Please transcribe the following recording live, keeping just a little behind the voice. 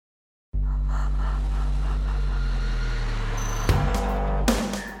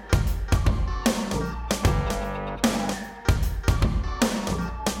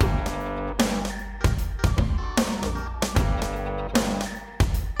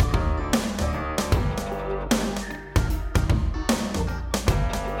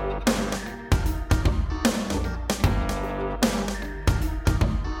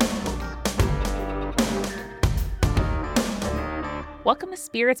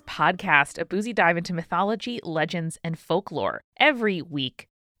Spirits podcast, a boozy dive into mythology, legends, and folklore. Every week,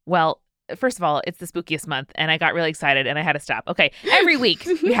 well, first of all, it's the spookiest month, and I got really excited, and I had to stop. Okay, every week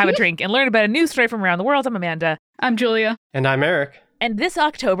we have a drink and learn about a new story from around the world. I'm Amanda. I'm Julia. And I'm Eric. And this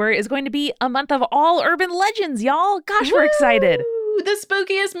October is going to be a month of all urban legends, y'all. Gosh, we're excited. The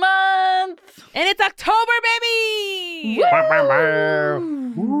spookiest month. And it's October, baby!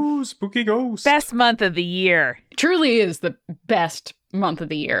 Ooh, spooky ghost. Best month of the year. Truly is the best month of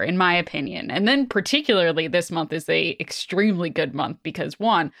the year, in my opinion. And then particularly this month is a extremely good month because,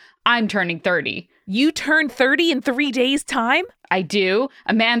 one, I'm turning 30. You turn 30 in 3 days' time? I do.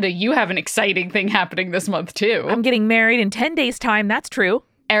 Amanda, you have an exciting thing happening this month, too. I'm getting married in 10 days' time. That's true.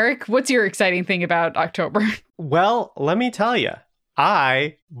 Eric, what's your exciting thing about October? Well, let me tell you.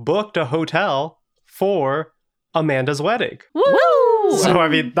 I booked a hotel for Amanda's wedding. Woo! So, I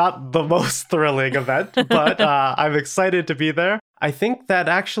mean, not the most thrilling event, but I'm excited to be there. I think that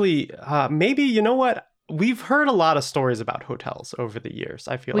actually, maybe, you know what? We've heard a lot of stories about hotels over the years.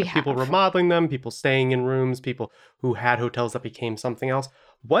 I feel like people remodeling them, people staying in rooms, people who had hotels that became something else.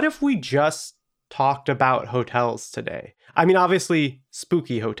 What if we just talked about hotels today? I mean, obviously,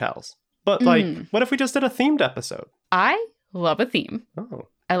 spooky hotels. But, what if we just did a themed episode? I love a theme. Oh.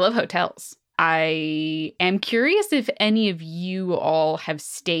 I love hotels. I am curious if any of you all have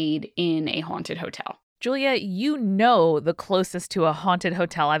stayed in a haunted hotel. Julia, you know the closest to a haunted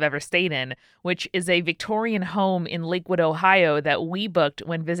hotel I've ever stayed in, which is a Victorian home in Lakewood, Ohio that we booked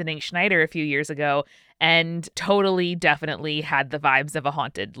when visiting Schneider a few years ago and totally, definitely had the vibes of a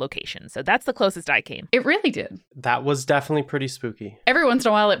haunted location. So that's the closest I came. It really did. That was definitely pretty spooky. Every once in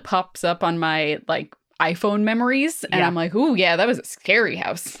a while it pops up on my, iPhone memories, and I'm like, ooh, yeah, that was a scary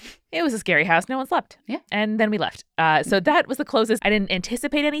house. It was a scary house. No one slept. Yeah. And then we left. So that was the closest. I didn't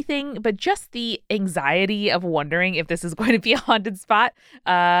anticipate anything, but just the anxiety of wondering if this is going to be a haunted spot,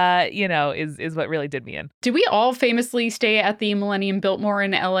 is what really did me in. Did we all famously stay at the Millennium Biltmore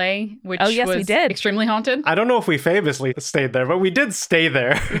in LA, which we did. Extremely haunted? I don't know if we famously stayed there, but we did stay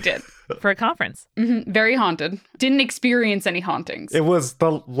there. We did. For a conference. Mm-hmm. Very haunted. Didn't experience any hauntings. It was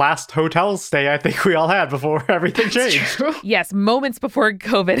the last hotel stay I think we all had before everything changed. True. Yes, moments before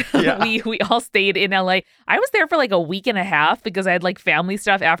COVID, Yeah. we all stayed in LA. I was there for like a week and a half because I had like family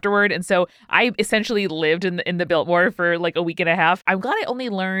stuff afterward. And so I essentially lived in the Biltmore for like a week and a half. I'm glad I only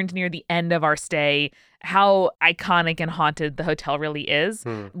learned near the end of our stay how iconic and haunted the hotel really is.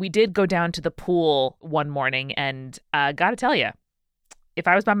 We did go down to the pool one morning and gotta tell you, if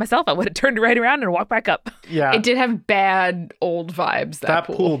I was by myself, I would have turned right around and walked back up. Yeah. It did have bad old vibes, that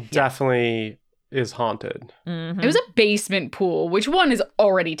pool definitely is haunted. Mm-hmm. It was a basement pool, which one is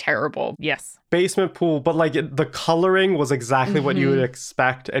already terrible. Yes. Basement pool, but the coloring was exactly what you would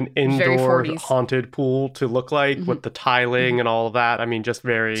expect an indoor haunted pool to look like with the tiling and all of that. I mean, just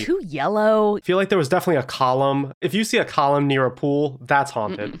very... Too yellow. I feel like there was definitely a column. If you see a column near a pool, that's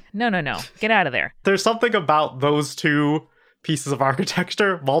haunted. No. Get out of there. There's something about those two pieces of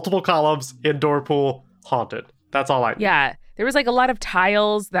architecture, multiple columns, indoor pool, haunted. That's all I know. Yeah. There was like a lot of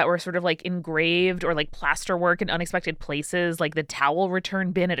tiles that were sort of like engraved or like plasterwork in unexpected places. Like the towel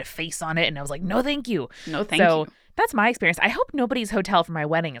return bin had a face on it. And I was like, no, thank you. No, thank you. So that's my experience. I hope nobody's hotel for my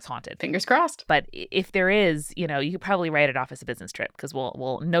wedding is haunted. Fingers crossed. But if there is, you could probably write it off as a business trip because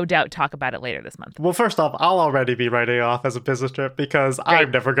we'll no doubt talk about it later this month. Well, first off, I'll already be writing it off as a business trip because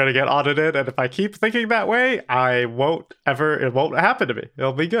I'm never going to get audited. And if I keep thinking that way, it won't happen to me.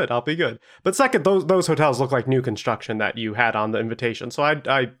 It'll be good. I'll be good. But second, those hotels look like new construction that you had on the invitation. So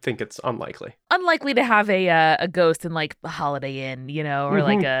I think it's unlikely. Unlikely to have a ghost in like a Holiday Inn, or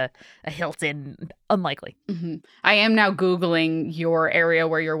like a Hilton. Unlikely. Mm-hmm. I am now Googling your area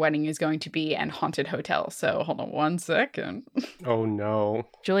where your wedding is going to be and haunted hotel. So hold on one second. Oh, no.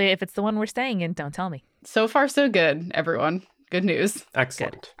 Julia, if it's the one we're staying in, don't tell me. So far, so good, everyone. Good news.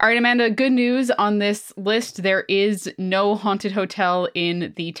 Excellent. Good. All right, Amanda, good news on this list. There is no haunted hotel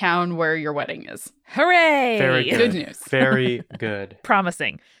in the town where your wedding is. Hooray! Very good. Good news. Very good.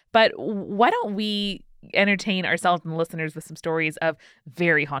 Promising. But why don't we entertain ourselves and the listeners with some stories of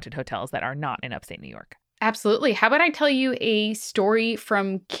very haunted hotels that are not in upstate New York? Absolutely. How about I tell you a story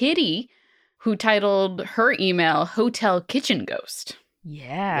from Kitty, who titled her email Hotel Kitchen Ghost.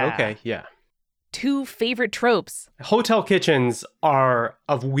 Yeah. Okay, yeah. 2 favorite tropes. Hotel kitchens are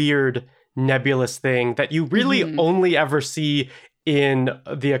a weird, nebulous thing that you really only ever see in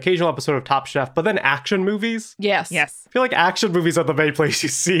the occasional episode of Top Chef, but then action movies. Yes. Yes. I feel like action movies are the main place you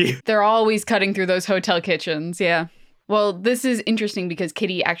see. They're always cutting through those hotel kitchens. Yeah. Well, this is interesting because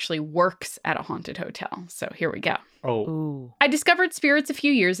Kitty actually works at a haunted hotel. So here we go. Oh. Ooh. I discovered spirits a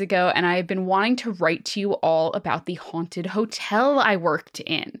few years ago, and I have been wanting to write to you all about the haunted hotel I worked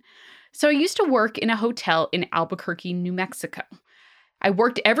in. So I used to work in a hotel in Albuquerque, New Mexico. I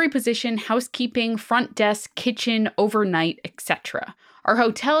worked every position: housekeeping, front desk, kitchen, overnight, etc. Our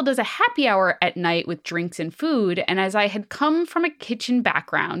hotel does a happy hour at night with drinks and food, and as I had come from a kitchen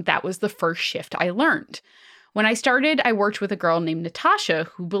background, that was the first shift I learned. When I started, I worked with a girl named Natasha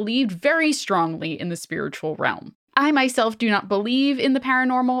who believed very strongly in the spiritual realm. I myself do not believe in the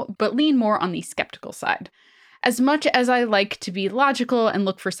paranormal, but lean more on the skeptical side. As much as I like to be logical and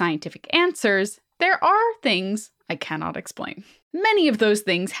look for scientific answers, there are things I cannot explain. Many of those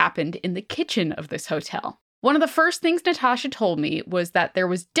things happened in the kitchen of this hotel. One of the first things Natasha told me was that there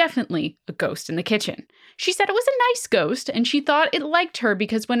was definitely a ghost in the kitchen. She said it was a nice ghost, and she thought it liked her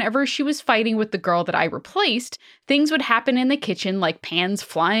because whenever she was fighting with the girl that I replaced, things would happen in the kitchen like pans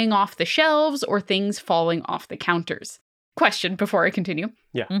flying off the shelves or things falling off the counters. Question before I continue.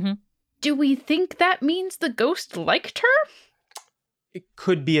 Yeah. Mm-hmm. Do we think that means the ghost liked her? It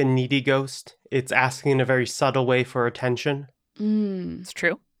could be a needy ghost. It's asking in a very subtle way for attention. It's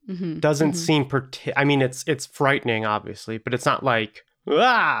true. Mm-hmm. Doesn't seem I mean, it's frightening, obviously, but it's not like,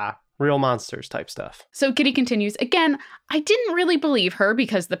 real monsters type stuff. So Kitty continues, again, I didn't really believe her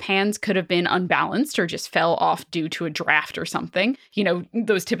because the pans could have been unbalanced or just fell off due to a draft or something. You know,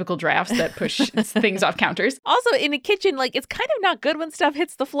 those typical drafts that push things off counters. Also, in a kitchen, like, it's kind of not good when stuff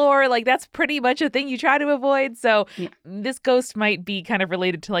hits the floor. Like, that's pretty much a thing you try to avoid. So This ghost might be kind of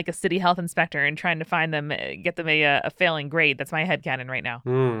related to, like, a city health inspector and trying to find them, get them a failing grade. That's my headcanon right now.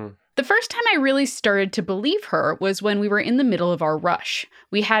 The first time I really started to believe her was when we were in the middle of our rush.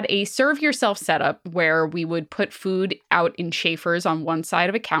 We had a serve-yourself setup where we would put food out in chafers on one side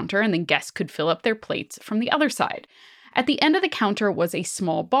of a counter and then guests could fill up their plates from the other side. At the end of the counter was a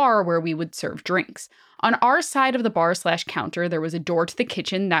small bar where we would serve drinks. On our side of the bar/counter, there was a door to the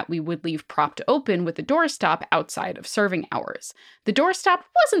kitchen that we would leave propped open with a doorstop outside of serving hours. The doorstop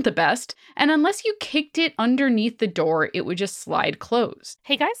wasn't the best, and unless you kicked it underneath the door, it would just slide closed.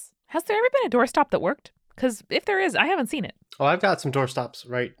 Hey, guys. Has there ever been a doorstop that worked? Because if there is, I haven't seen it. Oh, I've got some doorstops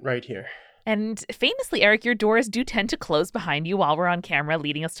right here. And famously, Eric, your doors do tend to close behind you while we're on camera,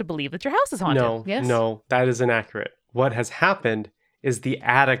 leading us to believe that your house is haunted. No, that is inaccurate. What has happened is the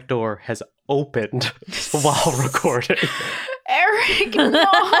attic door has opened while recording. Eric, no!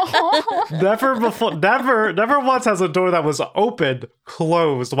 Never once has a door that was opened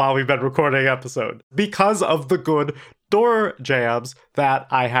closed while we've been recording an episode because of the good door jams that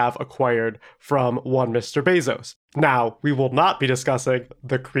I have acquired from one Mr. Bezos. Now, we will not be discussing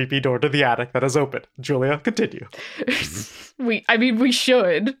the creepy door to the attic that is open. Julia, continue. We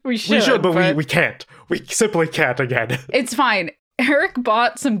should. We should, but we can't. We simply can't again. It's fine. Eric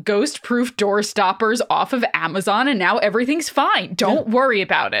bought some ghost-proof door stoppers off of Amazon, and now everything's fine. Don't worry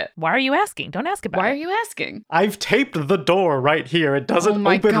about it. Why are you asking? Don't ask about it. Why are you asking? I've taped the door right here. It doesn't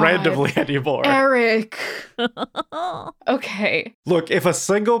open randomly anymore. Eric. Okay. Look, if a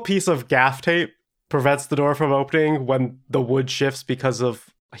single piece of gaff tape prevents the door from opening when the wood shifts because of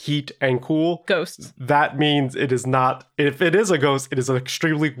heat and cool, ghosts, that means it is not, if it is a ghost, it is an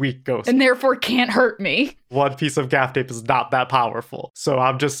extremely weak ghost. And therefore can't hurt me. One piece of gaff tape is not that powerful. So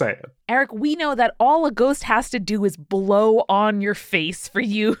I'm just saying. Eric, we know that all a ghost has to do is blow on your face for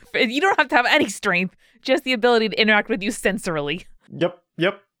you. You don't have to have any strength, just the ability to interact with you sensorily. Yep.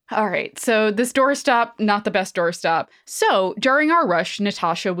 All right, so this doorstop, not the best doorstop. So during our rush,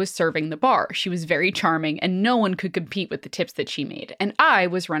 Natasha was serving the bar. She was very charming, and no one could compete with the tips that she made. And I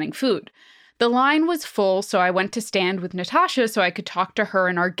was running food. The line was full, so I went to stand with Natasha so I could talk to her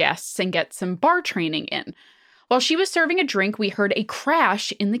and our guests and get some bar training in. While she was serving a drink, we heard a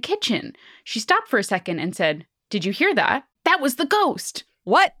crash in the kitchen. She stopped for a second and said, "Did you hear that? That was the ghost."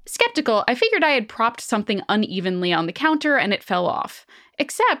 What? Skeptical, I figured I had propped something unevenly on the counter and it fell off.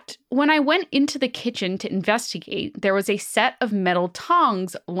 Except, when I went into the kitchen to investigate, there was a set of metal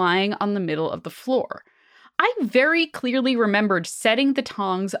tongs lying on the middle of the floor. I very clearly remembered setting the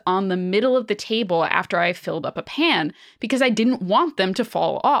tongs on the middle of the table after I filled up a pan because I didn't want them to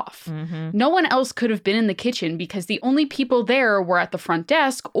fall off. Mm-hmm. No one else could have been in the kitchen because the only people there were at the front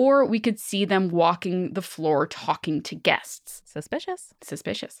desk, or we could see them walking the floor talking to guests.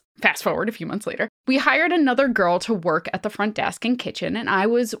 Suspicious. Fast forward a few months later. We hired another girl to work at the front desk and kitchen, and I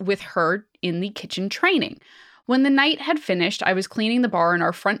was with her in the kitchen training. When the night had finished, I was cleaning the bar and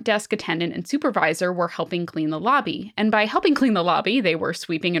our front desk attendant and supervisor were helping clean the lobby. And by helping clean the lobby, they were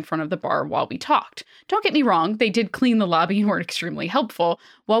sweeping in front of the bar while we talked. Don't get me wrong, they did clean the lobby and were extremely helpful.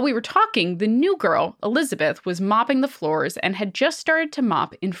 While we were talking, the new girl, Elizabeth, was mopping the floors and had just started to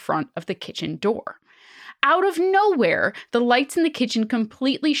mop in front of the kitchen door. Out of nowhere, the lights in the kitchen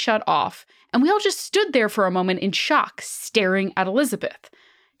completely shut off, and we all just stood there for a moment in shock, staring at Elizabeth.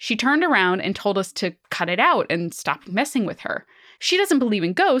 She turned around and told us to cut it out and stop messing with her. She doesn't believe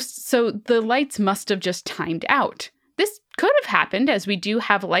in ghosts, so the lights must have just timed out. This could have happened, as we do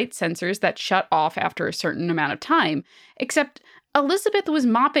have light sensors that shut off after a certain amount of time, except Elizabeth was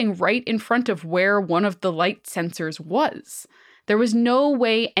mopping right in front of where one of the light sensors was. There was no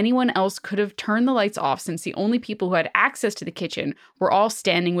way anyone else could have turned the lights off, since the only people who had access to the kitchen were all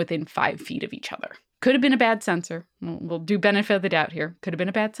standing within 5 feet of each other. Could have been a bad sensor. We'll do benefit of the doubt here. Could have been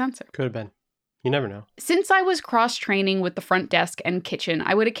a bad sensor. Could have been. You never know. Since I was cross-training with the front desk and kitchen,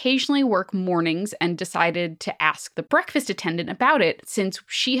 I would occasionally work mornings and decided to ask the breakfast attendant about it, since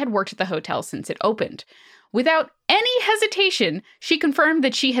she had worked at the hotel since it opened. Without any hesitation, she confirmed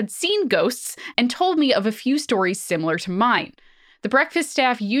that she had seen ghosts and told me of a few stories similar to mine. The breakfast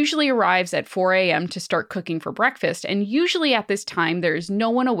staff usually arrives at 4 a.m. to start cooking for breakfast, and usually at this time there is no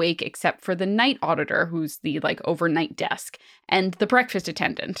one awake except for the night auditor, who's the overnight desk, and the breakfast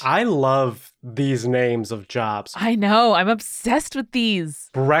attendant. I love these names of jobs. I know, I'm obsessed with these.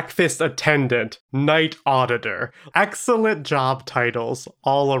 Breakfast attendant, night auditor. Excellent job titles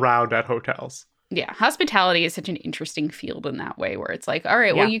all around at hotels. Yeah, hospitality is such an interesting field in that way, where it's like, all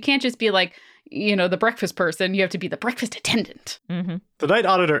right, well, you can't just be like, the breakfast person. You have to be the breakfast attendant. Mm-hmm. The Night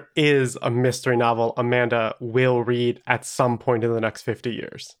Auditor is a mystery novel Amanda will read at some point in the next 50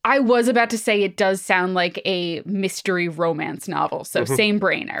 years. I was about to say it does sound like a mystery romance novel. So same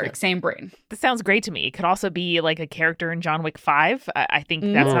brain, Eric, same brain. This sounds great to me. It could also be like a character in John Wick 5. I think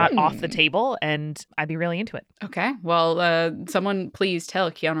that's not off the table, and I'd be really into it. Okay. Well, someone please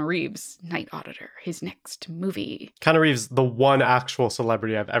tell Keanu Reeves, Night Auditor, his next movie. Keanu Reeves, the one actual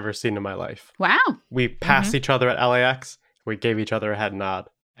celebrity I've ever seen in my life. Wow. We passed each other at LAX. We gave each other a head nod.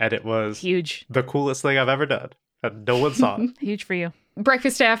 And it was huge. The coolest thing I've ever done. And no one saw it. Huge for you.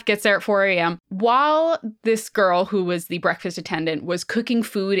 Breakfast staff gets there at 4 a.m. While this girl, who was the breakfast attendant, was cooking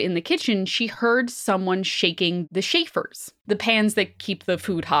food in the kitchen, she heard someone shaking the chafers, the pans that keep the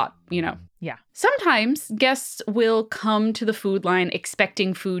food hot, Yeah. Sometimes guests will come to the food line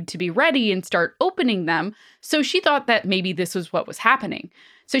expecting food to be ready and start opening them, so she thought that maybe this was what was happening.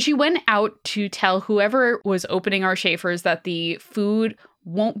 So she went out to tell whoever was opening our chafers that the food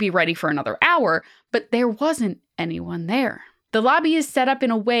won't be ready for another hour, but there wasn't anyone there. The lobby is set up in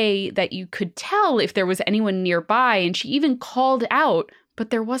a way that you could tell if there was anyone nearby, and she even called out, but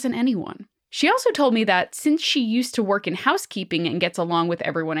there wasn't anyone. She also told me that since she used to work in housekeeping and gets along with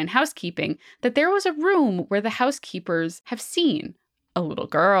everyone in housekeeping, that there was a room where the housekeepers have seen a little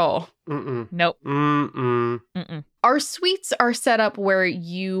girl. Nope. Our suites are set up where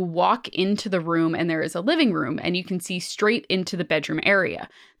you walk into the room and there is a living room and you can see straight into the bedroom area.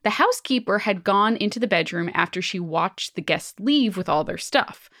 The housekeeper had gone into the bedroom after she watched the guests leave with all their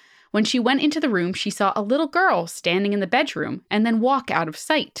stuff. When she went into the room, she saw a little girl standing in the bedroom and then walk out of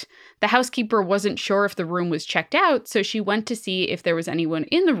sight. The housekeeper wasn't sure if the room was checked out, so she went to see if there was anyone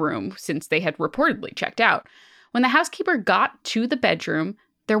in the room since they had reportedly checked out. When the housekeeper got to the bedroom,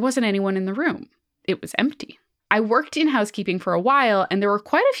 there wasn't anyone in the room. It was empty. I worked in housekeeping for a while, and there were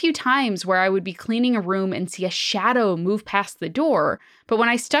quite a few times where I would be cleaning a room and see a shadow move past the door, but when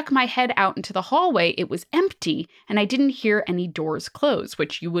I stuck my head out into the hallway, it was empty, and I didn't hear any doors close,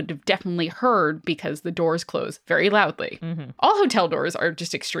 which you would have definitely heard because the doors close very loudly. All hotel doors are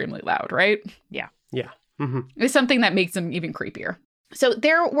just extremely loud, right? Yeah. Yeah. It's something that makes them even creepier. So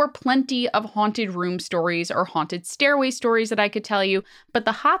there were plenty of haunted room stories or haunted stairway stories that I could tell you, but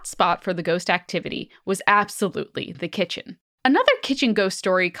the hot spot for the ghost activity was absolutely the kitchen. Another kitchen ghost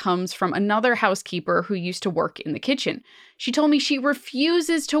story comes from another housekeeper who used to work in the kitchen. She told me she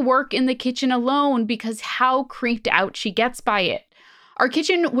refuses to work in the kitchen alone because how creeped out she gets by it. Our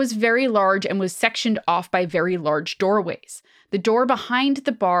kitchen was very large and was sectioned off by very large doorways. The door behind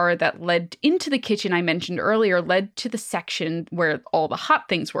the bar that led into the kitchen I mentioned earlier led to the section where all the hot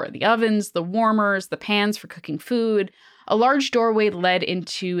things were, the ovens, the warmers, the pans for cooking food. A large doorway led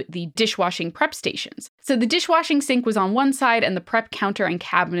into the dishwashing prep stations. So the dishwashing sink was on one side and the prep counter and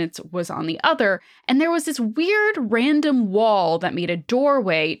cabinets was on the other. And there was this weird random wall that made a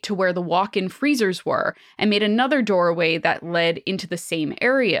doorway to where the walk-in freezers were and made another doorway that led into the same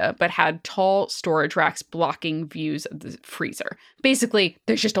area but had tall storage racks blocking views of the freezer. Basically,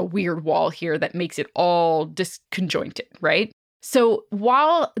 there's just a weird wall here that makes it all disconjointed, right? So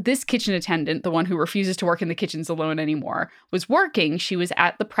while this kitchen attendant, the one who refuses to work in the kitchens alone anymore, was working, she was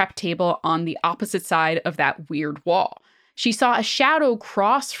at the prep table on the opposite side of that weird wall. She saw a shadow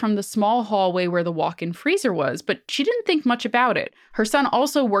cross from the small hallway where the walk-in freezer was, but she didn't think much about it. Her son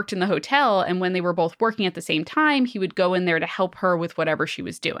also worked in the hotel, and when they were both working at the same time, he would go in there to help her with whatever she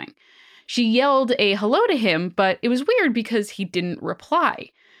was doing. She yelled a hello to him, but it was weird because he didn't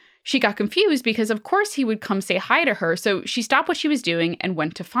reply. She got confused because of course he would come say hi to her, so she stopped what she was doing and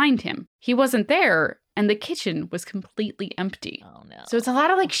went to find him. He wasn't there, and the kitchen was completely empty. Oh, no. So it's a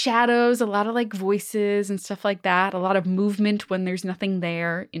lot of like shadows, a lot of like voices and stuff like that, a lot of movement when there's nothing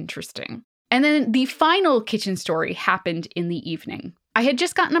there. Interesting. And then the final kitchen story happened in the evening. I had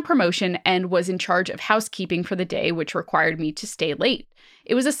just gotten a promotion and was in charge of housekeeping for the day, which required me to stay late.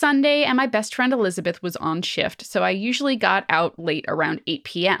 It was a Sunday and my best friend Elizabeth was on shift, so I usually got out late around 8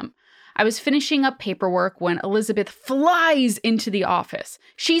 p.m. I was finishing up paperwork when Elizabeth flies into the office.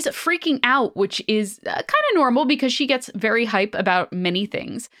 She's freaking out, which is kind of normal because she gets very hype about many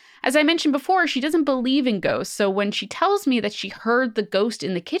things. As I mentioned before, she doesn't believe in ghosts, so when she tells me that she heard the ghost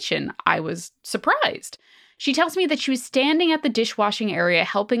in the kitchen, I was surprised. She tells me that she was standing at the dishwashing area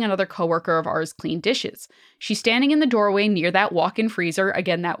helping another coworker of ours clean dishes. She's standing in the doorway near that walk-in freezer,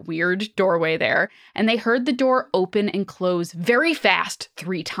 again, that weird doorway there, and they heard the door open and close very fast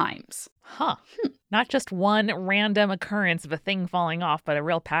 3 times. Huh. Not just one random occurrence of a thing falling off, but a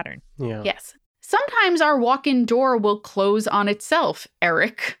real pattern. Yeah. Yes. Sometimes our walk-in door will close on itself,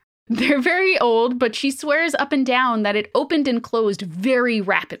 Eric. They're very old, but she swears up and down that it opened and closed very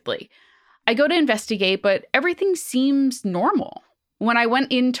rapidly. I go to investigate, but everything seems normal. When I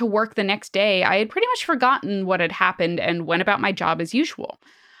went in to work the next day, I had pretty much forgotten what had happened and went about my job as usual.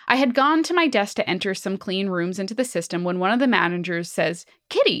 I had gone to my desk to enter some clean rooms into the system when one of the managers says,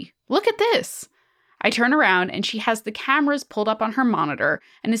 "Kitty, look at this." I turn around and she has the cameras pulled up on her monitor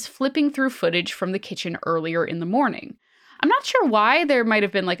and is flipping through footage from the kitchen earlier in the morning. I'm not sure why. There might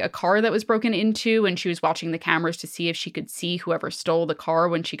have been like a car that was broken into and she was watching the cameras to see if she could see whoever stole the car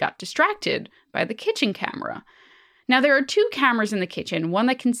when she got distracted by the kitchen camera. Now, there are 2 cameras in the kitchen, one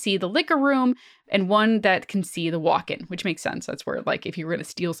that can see the liquor room and one that can see the walk-in, which makes sense. That's where, like, if you were going to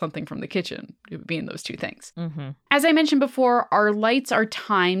steal something from the kitchen, it would be in those 2 things. Mm-hmm. As I mentioned before, our lights are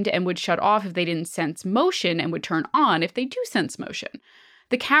timed and would shut off if they didn't sense motion and would turn on if they do sense motion.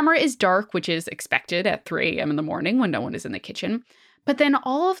 The camera is dark, which is expected at 3 a.m. in the morning when no one is in the kitchen. But then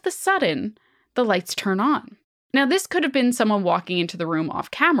all of the sudden, the lights turn on. Now, this could have been someone walking into the room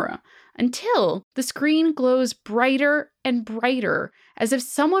off camera until the screen glows brighter and brighter as if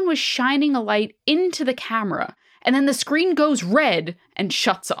someone was shining a light into the camera. And then the screen goes red and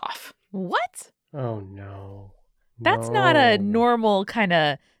shuts off. What? Oh, no. That's not a normal kind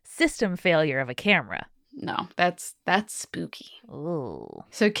of system failure of a camera. No, that's spooky. Ooh.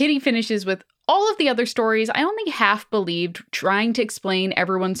 So Kitty finishes with, all of the other stories I only half believed, trying to explain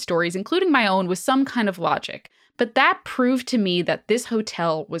everyone's stories, including my own, with some kind of logic. But that proved to me that this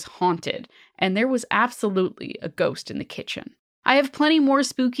hotel was haunted, and there was absolutely a ghost in the kitchen. I have plenty more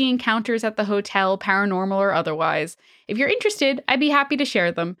spooky encounters at the hotel, paranormal or otherwise. If you're interested, I'd be happy to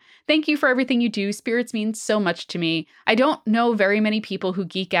share them. Thank you for everything you do. Spirits mean so much to me. I don't know very many people who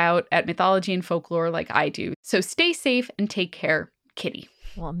geek out at mythology and folklore like I do. So stay safe and take care, Kitty.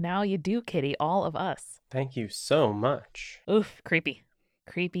 Well, now you do, Kitty, all of us. Thank you so much. Oof, creepy.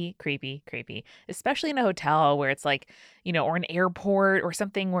 Creepy, creepy, creepy. Especially in a hotel where it's like, or an airport or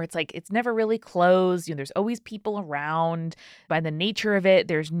something where it's like, it's never really closed. There's always people around. By the nature of it,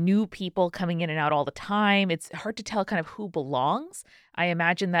 there's new people coming in and out all the time. It's hard to tell kind of who belongs. I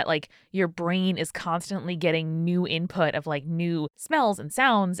imagine that like your brain is constantly getting new input of like new smells and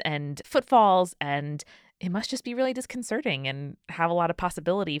sounds and footfalls, and it must just be really disconcerting and have a lot of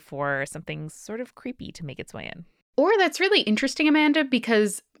possibility for something sort of creepy to make its way in. Or that's really interesting, Amanda,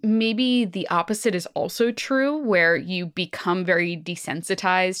 because maybe the opposite is also true, where you become very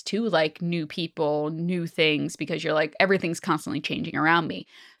desensitized to like new people, new things, because you're like, everything's constantly changing around me.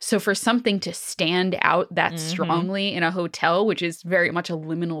 So for something to stand out that strongly in a hotel, which is very much a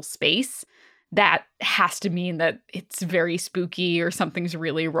liminal space, that has to mean that it's very spooky or something's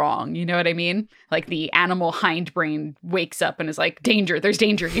really wrong. You know what I mean? Like the animal hindbrain wakes up and is like, danger, there's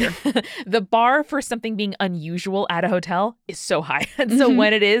danger here. The bar for something being unusual at a hotel is so high. And so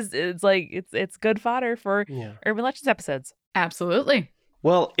when it is, it's like, it's good fodder for Urban Legends episodes. Absolutely.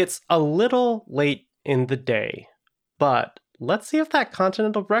 Well, it's a little late in the day, but let's see if that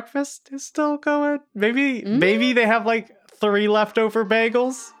continental breakfast is still going. Maybe they have like 3 leftover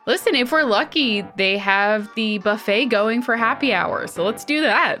bagels. Listen, if we're lucky, they have the buffet going for happy hour. So let's do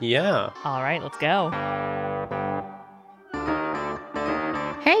that. Yeah. All right, let's go.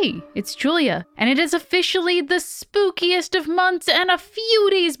 Hey, it's Julia, and it is officially the spookiest of months and a few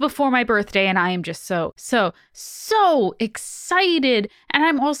days before my birthday, and I am just so excited. And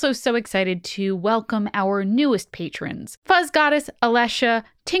I'm also so excited to welcome our newest patrons, Fuzz Goddess, Alessia,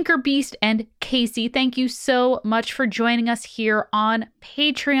 Tinker Beast, and Casey. Thank you so much for joining us here on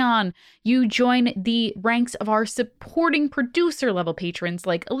Patreon. You join the ranks of our supporting producer level patrons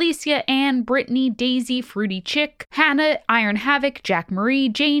like Alicia, Ann, Brittany, Daisy, Fruity Chick, Hannah, Iron Havoc, Jack Marie,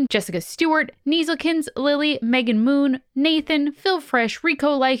 Jane, Jessica Stewart, Neaselkins, Lily, Megan Moon, Nathan, Phil Fresh,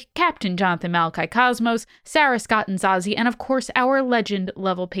 Rico Like, Captain Jonathan Malachi Cosmos, Sarah Scott and Zazie, and of course our legend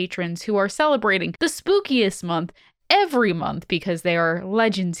level patrons who are celebrating the spookiest month every month because they are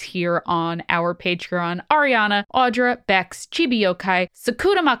legends here on our Patreon. Ariana, Audra, Bex, Chibi Yokai,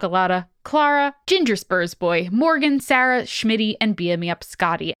 Sakuta Makalata, Clara, Ginger Spurs Boy, Morgan, Sarah, Schmitty, and Bia Me Up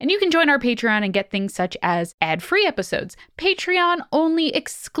Scotty. And you can join our Patreon and get things such as ad-free episodes, Patreon-only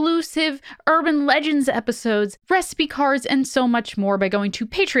exclusive Urban Legends episodes, recipe cards, and so much more by going to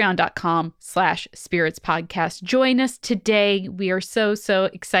patreon.com/spiritspodcast. Join us today. We are so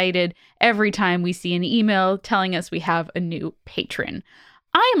excited every time we see an email telling us we have a new patron.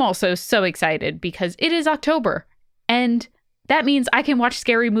 I am also so excited because it is October, and that means I can watch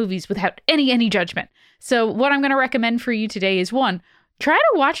scary movies without any judgment. So what I'm going to recommend for you today is, one, try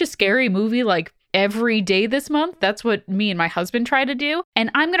to watch a scary movie like every day this month. That's what me and my husband try to do.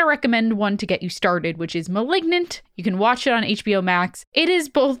 And I'm going to recommend one to get you started, which is Malignant. You can watch it on HBO Max. It is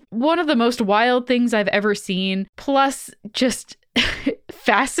both one of the most wild things I've ever seen, plus just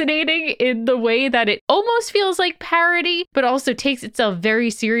fascinating in the way that it almost feels like parody, but also takes itself very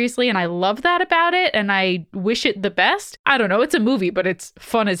seriously. And I love that about it. And I wish it the best. I don't know. It's a movie, but it's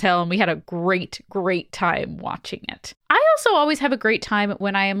fun as hell. And we had a great time watching it. I also always have a great time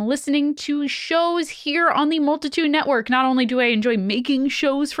when I am listening to shows here on the Multitude Network. Not only do I enjoy making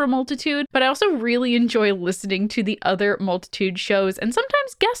shows for Multitude, but I also really enjoy listening to the other Multitude shows and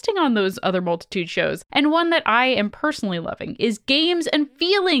sometimes guesting on those other Multitude shows. And one that I am personally loving is Games and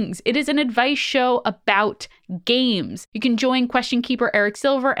Feelings. It is an advice show about games. You can join Question Keeper Eric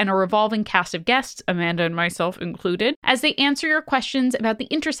Silver and a revolving cast of guests, Amanda and myself included, as they answer your questions about the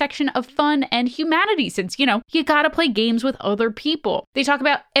intersection of fun and humanity, since, you gotta play games with other people. They talk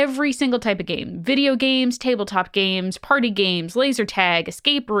about every single type of game: video games, tabletop games, party games, laser tag,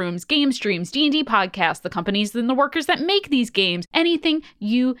 escape rooms, game streams, D&D podcasts, the companies and the workers that make these games, anything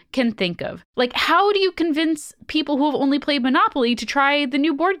you can think of. Like, how do you convince people who have only played Monopoly to try the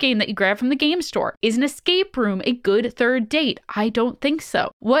new board game that you grab from the game store? Is an escape room a good third date? I don't think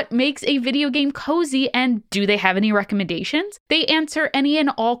so. What makes a video game cozy, and do they have any recommendations? They answer any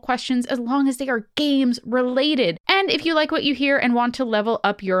and all questions as long as they are games related. And if you like what you hear and want to level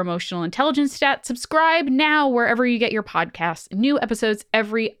up your emotional intelligence stat, subscribe now wherever you get your podcasts. New episodes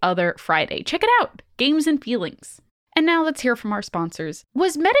every other Friday. Check it out. Games and Feelings. And now let's hear from our sponsors.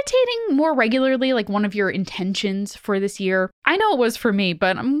 Was meditating more regularly like one of your intentions for this year? I know it was for me,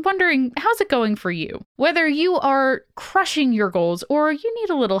 but I'm wondering, how's it going for you? Whether you are crushing your goals or you need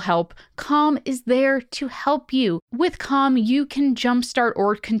a little help, Calm is there to help you. With Calm, you can jumpstart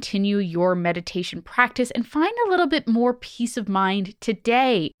or continue your meditation practice and find a little bit more peace of mind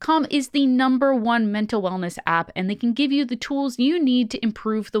today. Calm is the #1 mental wellness app, and they can give you the tools you need to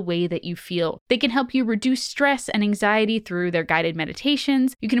improve the way that you feel. They can help you reduce stress and anxiety through their guided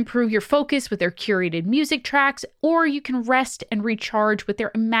meditations. You can improve your focus with their curated music tracks, or you can rest and recharge with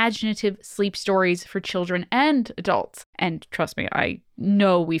their imaginative sleep stories for children and adults. And trust me, I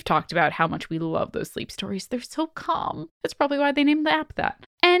know we've talked about how much we love those sleep stories. They're so calm. That's probably why they named the app that.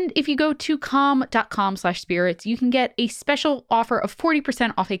 And if you go to calm.com/spirits, you can get a special offer of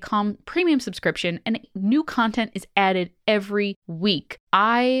 40% off a Calm premium subscription, and new content is added every week.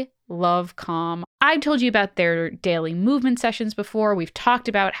 I love Calm. I've told you about their daily movement sessions before. We've talked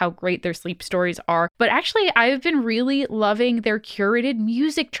about how great their sleep stories are, but actually I've been really loving their curated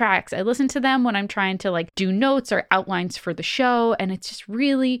music tracks. I listen to them when I'm trying to do notes or outlines for the show, and it's just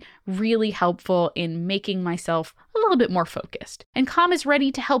really helpful in making myself a little bit more focused. And Calm is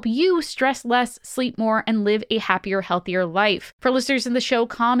ready to help you stress less, sleep more, and live a happier, healthier life. For listeners in the show,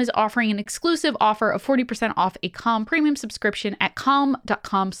 Calm is offering an exclusive offer of 40% off a Calm premium subscription at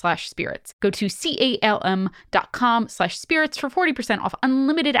calm.com/spirits. Go to calm.com/spirits for 40% off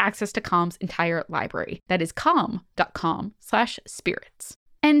unlimited access to Calm's entire library. That is calm.com/spirits.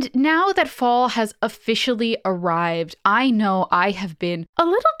 And now that fall has officially arrived, I know I have been a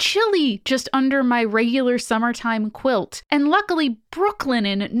little chilly just under my regular summertime quilt. And luckily,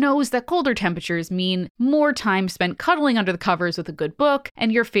 Brooklinen knows that colder temperatures mean more time spent cuddling under the covers with a good book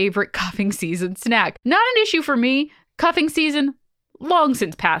and your favorite cuffing season snack. Not an issue for me. Cuffing season, long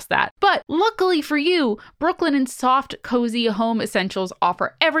since past that. But luckily for you, Brooklyn's soft, cozy home essentials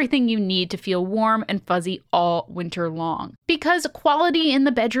offer everything you need to feel warm and fuzzy all winter long. Because quality in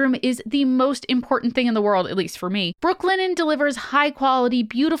the bedroom is the most important thing in the world, at least for me, Brooklinen delivers high-quality,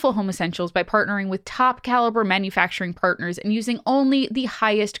 beautiful home essentials by partnering with top-caliber manufacturing partners and using only the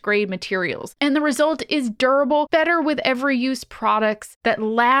highest-grade materials. And the result is durable, better with every use products that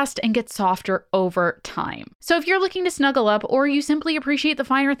last and get softer over time. So if you're looking to snuggle up or you simply appreciate the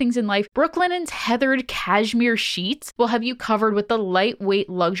finer things in life, Brooklinen's heathered cashmere sheets will have you covered with the lightweight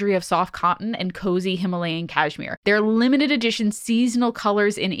luxury of soft cotton and cozy Himalayan cashmere. Their limited edition seasonal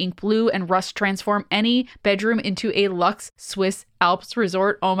colors in ink blue and rust transform any bedroom into a luxe Swiss Alps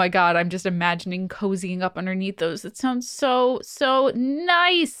resort. Oh my God, I'm just imagining cozying up underneath those. It sounds so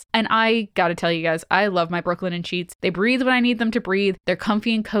nice. And I gotta tell you guys, I love my Brooklinen sheets. They breathe when I need them to breathe. They're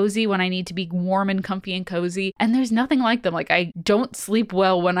comfy and cozy when I need to be warm and comfy and cozy. And there's nothing like them. Like, I don't sleep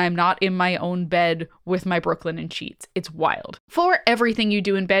well when I'm not in my own bed with my Brooklinen sheets. It's wild. For everything you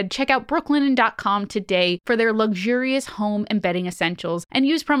do in bed, check out brooklinen.com today for their luxurious home and bedding essentials and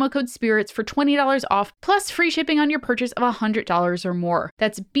use promo code SPIRITS for $20 off plus free shipping on your purchase of $100 or more.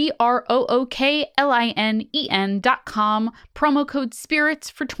 That's BROOKLINEN.com, promo code SPIRITS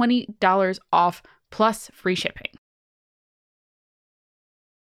for $20 off plus free shipping.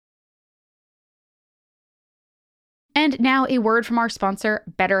 And now a word from our sponsor,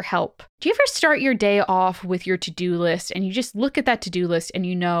 BetterHelp. Do you ever start your day off with your to-do list and you just look at that to-do list and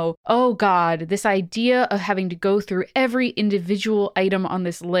you know, oh God, this idea of having to go through every individual item on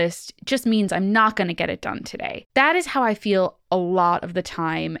this list just means I'm not going to get it done today? That is how I feel a lot of the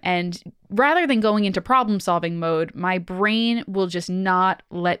time. And rather than going into problem-solving mode, my brain will just not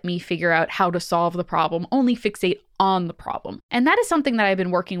let me figure out how to solve the problem, only fixate on the problem. And that is something that I've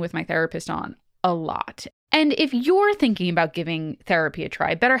been working with my therapist on a lot. And if you're thinking about giving therapy a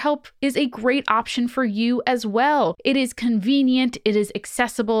try, BetterHelp is a great option for you as well. It is convenient, it is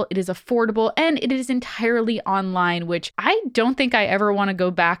accessible, it is affordable, and it is entirely online, which I don't think I ever want to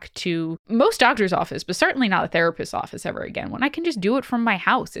go back to most doctor's office, but certainly not a therapist's office ever again, when I can just do it from my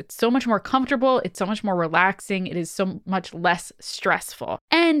house. It's so much more comfortable, it's so much more relaxing, it is so much less stressful.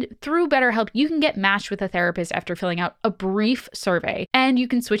 And through BetterHelp, you can get matched with a therapist after filling out a brief survey, and you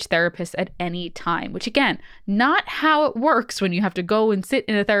can switch therapists at any time, which again, not how it works when you have to go and sit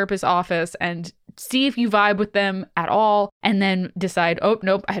in a therapist's office and see if you vibe with them at all, and then decide, oh,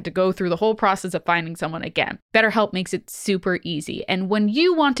 nope, I have to go through the whole process of finding someone again. BetterHelp makes it super easy. And when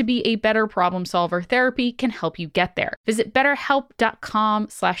you want to be a better problem solver, therapy can help you get there. Visit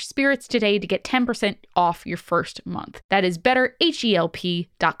betterhelp.com/spirits today to get 10% off your first month. That is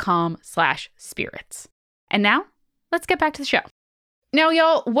betterhelp.com/spirits. And now, let's get back to the show. Now,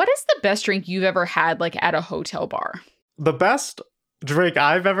 y'all, what is the best drink you've ever had, like, at a hotel bar? The best drink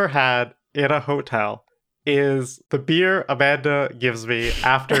I've ever had in a hotel is the beer Amanda gives me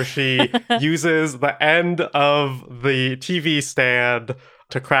after she uses the end of the TV stand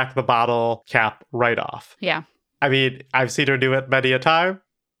to crack the bottle cap right off. Yeah. I mean, I've seen her do it many a time.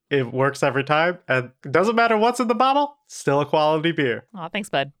 It works every time. And it doesn't matter what's in the bottle, still a quality beer. Aw, thanks,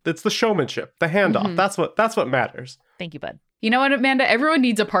 bud. It's the showmanship, the handoff. Mm-hmm. That's what matters. Thank you, bud. You know what, Amanda? Everyone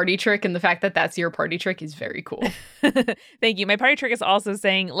needs a party trick, and the fact that that's your party trick is very cool. Thank you. My party trick is also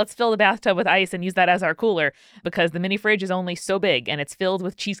saying, let's fill the bathtub with ice and use that as our cooler, because the mini fridge is only so big, and it's filled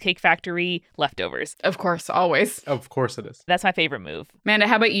with Cheesecake Factory leftovers. Of course, always. Of course it is. That's my favorite move. Amanda,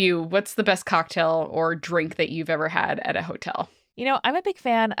 how about you? What's the best cocktail or drink that you've ever had at a hotel? You know, I'm a big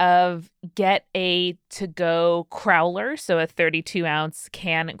fan of get a to-go crowler, so a 32-ounce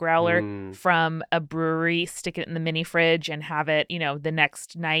can growler from a brewery, stick it in the mini fridge and have it, you know, the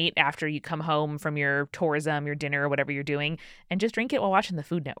next night after you come home from your tourism, your dinner, or whatever you're doing, and just drink it while watching the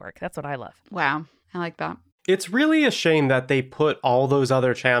Food Network. That's what I love. Wow, I like that. It's really a shame that they put all those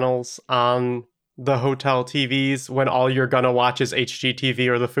other channels on the hotel TVs when all you're gonna watch is HGTV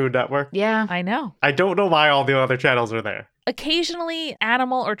or the Food Network. Yeah, I know. I don't know why all the other channels are there. Occasionally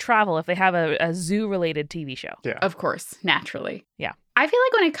animal or travel if they have a zoo-related TV show. Yeah. Of course, naturally. Yeah. I feel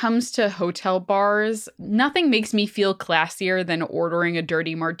like when it comes to hotel bars, nothing makes me feel classier than ordering a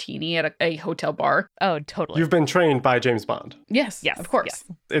dirty martini at a hotel bar. Oh, totally. You've been trained by James Bond. Yes, of course. Yes.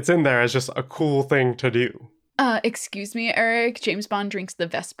 It's in there as just a cool thing to do. Excuse me, Eric. James Bond drinks the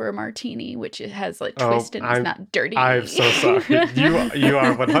Vesper martini, which it has like twist and it's not dirty. I'm so sorry. You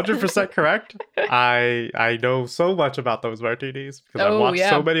are 100% correct. I know so much about those martinis because I've watched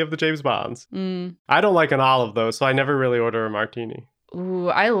so many of the James Bonds. I don't like an olive though, so I never really order a martini. Ooh,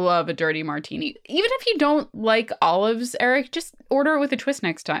 I love a dirty martini. Even if you don't like olives, Eric, just order it with a twist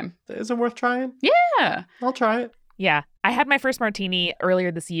next time. Is it worth trying? Yeah. I'll try it. Yeah. I had my first martini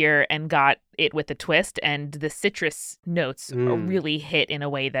earlier this year and got it with a twist, and the citrus notes really hit in a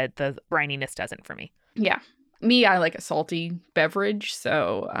way that the brininess doesn't for me. Yeah. Me, I like a salty beverage,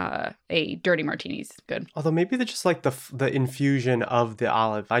 so a dirty martini's good. Although maybe they're just like the infusion of the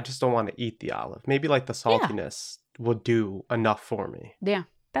olive. I just don't want to eat the olive. Maybe like the saltiness will do enough for me. Yeah.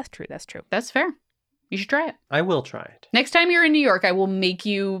 That's true. That's true. That's fair. You should try it. I will try it. Next time you're in New York, I will make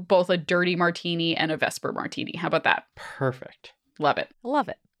you both a dirty martini and a Vesper martini. How about that? Perfect. Love it. Love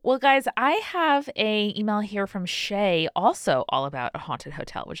it. Well, guys, I have a email here from Shay, also all about a haunted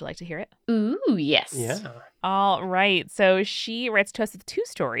hotel. Would you like to hear it? Ooh, yes. Yeah. All right. So she writes to us with 2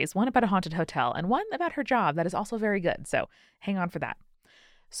 stories, one about a haunted hotel and one about her job that is also very good. So hang on for that.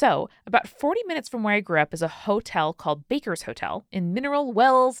 So about 40 minutes from where I grew up is a hotel called Baker's Hotel in Mineral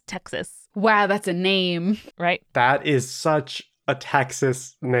Wells, Texas. Wow, that's a name. Right? That is such a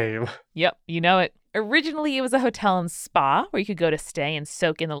Texas name. Yep, you know it. Originally, it was a hotel and spa where you could go to stay and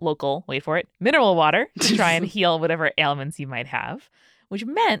soak in the local, wait for it, mineral water to try and heal whatever ailments you might have, which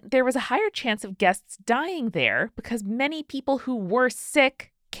meant there was a higher chance of guests dying there because many people who were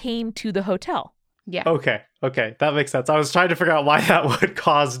sick came to the hotel. Yeah. Okay. That makes sense. I was trying to figure out why that would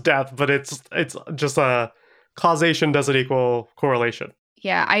cause death, but it's just a causation doesn't equal correlation.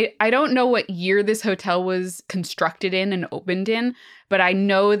 Yeah, I don't know what year this hotel was constructed in and opened in, but I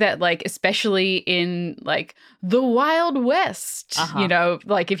know that, like, especially in, like, the Wild West, you know,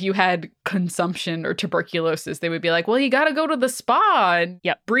 like, if you had consumption or tuberculosis, they would be like, well, you got to go to the spa and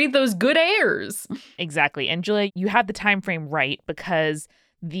breathe those good airs. Exactly. And Julia, you had the time frame right because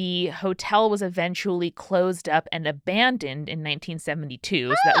the hotel was eventually closed up and abandoned in 1972.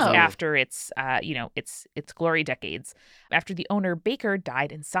 So that was after its glory decades, after the owner Baker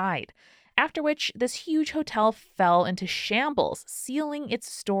died inside. After which, this huge hotel fell into shambles, sealing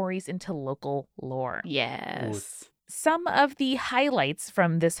its stories into local lore. Yes. Some of the highlights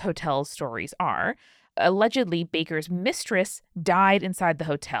from this hotel's stories are: allegedly, Baker's mistress died inside the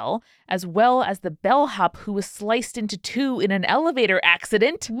hotel, as well as the bellhop who was sliced into 2 in an elevator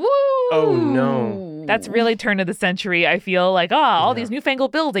accident. Woo! Oh, no. That's really turn of the century, I feel. Like, all these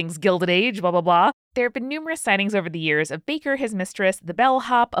newfangled buildings, Gilded Age, blah, blah, blah. There have been numerous sightings over the years of Baker, his mistress, the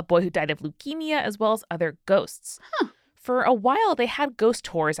bellhop, a boy who died of leukemia, as well as other ghosts. For a while, they had ghost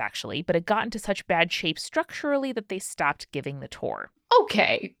tours, actually, but it got into such bad shape structurally that they stopped giving the tour.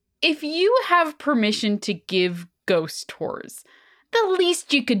 Okay. If you have permission to give ghost tours, the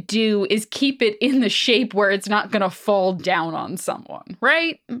least you could do is keep it in the shape where it's not going to fall down on someone,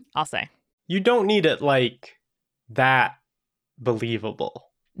 right? I'll say. You don't need it, like, that believable.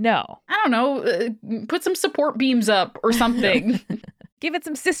 No. I don't know. Put some support beams up or something. Give it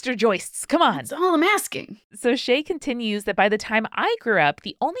some sister joists. Come on. That's all I'm asking. So Shay continues that by the time I grew up,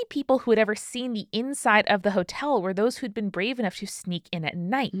 the only people who had ever seen the inside of the hotel were those who'd been brave enough to sneak in at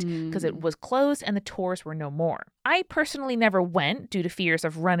night because it was closed and the tours were no more. I personally never went due to fears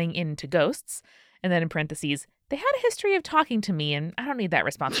of running into ghosts. And then in parentheses, they had a history of talking to me and I don't need that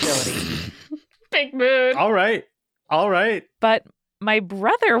responsibility. Big mood. All right. But my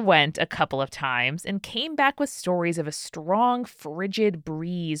brother went a couple of times and came back with stories of a strong, frigid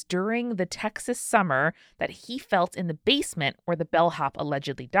breeze during the Texas summer that he felt in the basement where the bellhop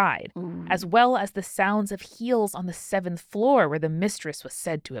allegedly died, as well as the sounds of heels on the 7th floor where the mistress was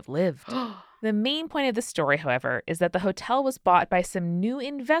said to have lived. The main point of the story, however, is that the hotel was bought by some new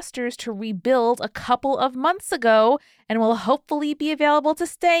investors to rebuild a couple of months ago and will hopefully be available to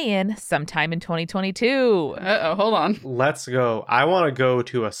stay in sometime in 2022. Uh-oh, hold on. Let's go. I want to go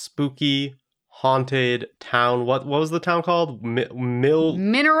to a spooky, haunted town. What was the town called?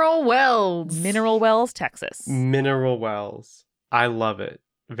 Mineral Wells. Mineral Wells, Texas. Mineral Wells. I love it.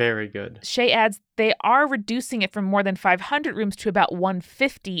 Very good. Shay adds they are reducing it from more than 500 rooms to about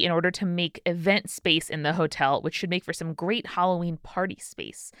 150 in order to make event space in the hotel, which should make for some great Halloween party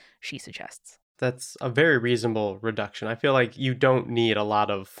space, she suggests. That's a very reasonable reduction. I feel like you don't need a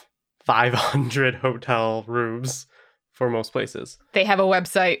lot of 500 hotel rooms for most places. They have a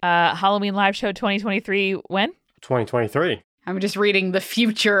website. Halloween Live Show 2023, when? 2023. I'm just reading the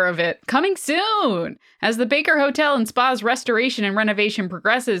future of it. Coming soon! As the Baker Hotel and Spa's restoration and renovation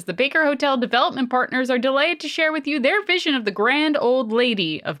progresses, the Baker Hotel development partners are delighted to share with you their vision of the grand old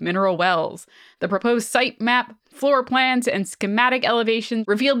lady of Mineral Wells. The proposed site map, floor plans, and schematic elevations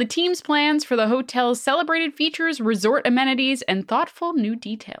reveal the team's plans for the hotel's celebrated features, resort amenities, and thoughtful new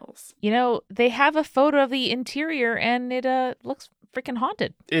details. You know, they have a photo of the interior and it looks freaking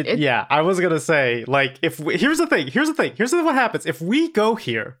haunted. Yeah, I was gonna say, like, here's the thing. Here's what happens. If we go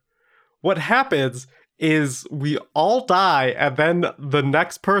here, what happens is we all die, and then the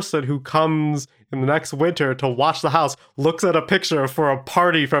next person who comes in the next winter to watch the house looks at a picture for a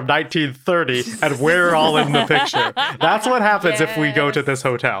party from 1930, and we're all in the picture. That's what happens if we go to this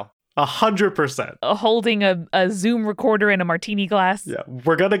hotel. 100%. Holding a Zoom recorder in a martini glass. Yeah,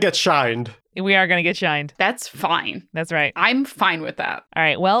 we're going to get shined. We are going to get shined. That's fine. That's right. I'm fine with that. All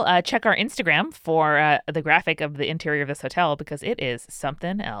right. Well, check our Instagram for the graphic of the interior of this hotel because it is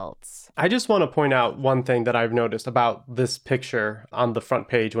something else. I just want to point out one thing that I've noticed about this picture on the front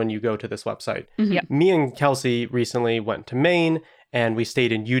page when you go to this website. Mm-hmm. Yep. Me and Kelsey recently went to Maine and we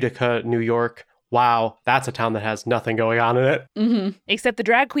stayed in Utica, New York. Wow, that's a town that has nothing going on in it. Mm-hmm. Except the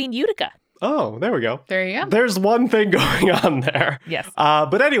drag queen Utica. Oh, there we go. There you go. There's one thing going on there. Yes.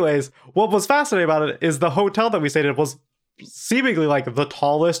 But anyways, what was fascinating about it is the hotel that we stayed in was seemingly like the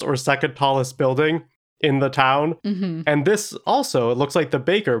tallest or second tallest building in the town. Mm-hmm. And this also, it looks like the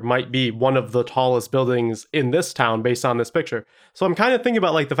Baker might be one of the tallest buildings in this town based on this picture. So I'm kind of thinking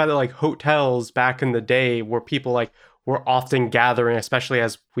about like the fact that like hotels back in the day where people like were often gathering, especially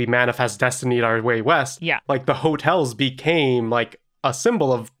as we manifest destiny our way west. Yeah. Like the hotels became like a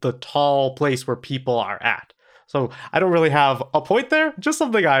symbol of the tall place where people are at. So I don't really have a point there, just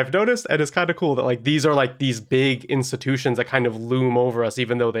something I've noticed. And it's kind of cool that like these are like these big institutions that kind of loom over us,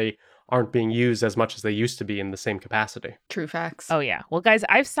 even though they aren't being used as much as they used to be in the same capacity. True facts. Oh, yeah. Well, guys,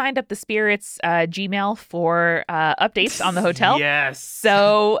 I've signed up the Spirits Gmail for updates on the hotel. Yes.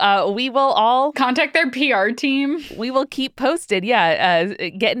 So we will all Contact their PR team. we will keep posted. Yeah.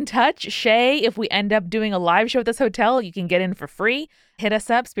 Get in touch. Shay, if we end up doing a live show at this hotel, you can get in for free. Hit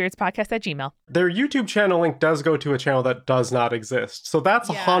us up, spiritspodcast@gmail.com. Their YouTube channel link does go to a channel that does not exist. So that's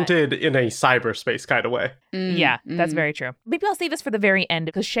haunted in a cyberspace kind of way. Yeah, that's very true. Maybe I'll save this for the very end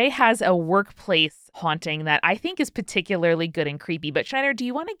because Shay has a workplace haunting that I think is particularly good and creepy. But Schneider, do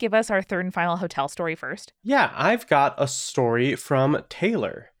you want to give us our third and final hotel story first? Yeah, I've got a story from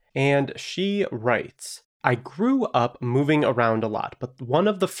Taylor. And she writes, I grew up moving around a lot, but one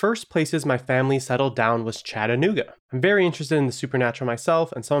of the first places my family settled down was Chattanooga. I'm very interested in the supernatural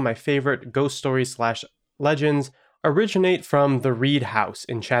myself, and some of my favorite ghost stories / legends originate from the Reed House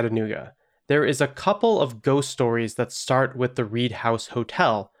in Chattanooga. There is a couple of ghost stories that start with the Reed House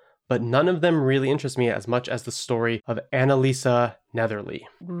Hotel, but none of them really interest me as much as the story of Annalisa Netherly.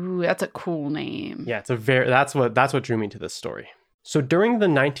 Ooh, that's a cool name. Yeah, that's what drew me to this story. So during the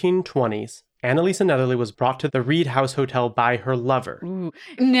 1920s, Annalisa Netherly was brought to the Reed House Hotel by her lover. Ooh,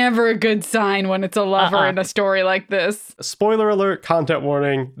 never a good sign when it's a lover in a story like this. Spoiler alert, content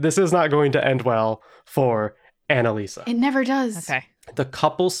warning, this is not going to end well for Annalisa. It never does. Okay. The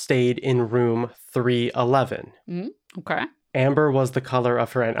couple stayed in room 311. Okay. Amber was the color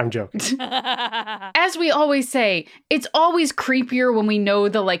of her... I'm joking. As we always say, it's always creepier when we know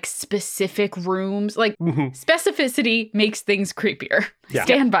the like specific rooms. Like specificity makes things creepier. Yeah.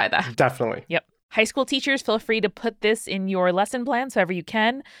 Stand by that. Definitely. Yep. High school teachers, feel free to put this in your lesson plans however you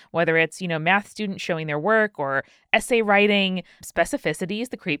can, whether it's, math students showing their work or essay writing. Specificity is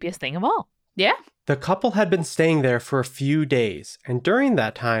the creepiest thing of all. Yeah. The couple had been staying there for a few days, and during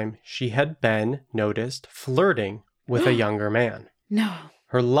that time, she had been noticed flirting with a younger man. No.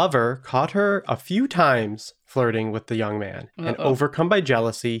 Her lover caught her a few times flirting with the young man, and overcome by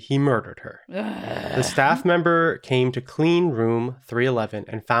jealousy, he murdered her. The staff member came to clean room 311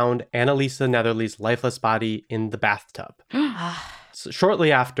 and found Annalisa Netherly's lifeless body in the bathtub. So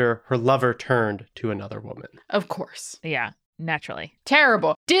shortly after, her lover turned to another woman. Of course. Yeah, naturally.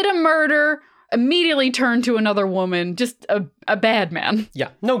 Terrible. Did a murder, immediately turned to another woman. Just a bad man. Yeah,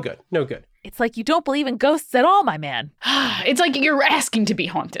 no good, no good. It's like you don't believe in ghosts at all, my man. It's like you're asking to be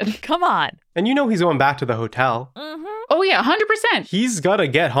haunted. Come on. And he's going back to the hotel. Mm-hmm. Oh, yeah, 100%. He's gonna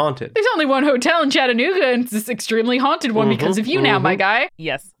get haunted. There's only one hotel in Chattanooga, and it's this extremely haunted one because of you now, my guy.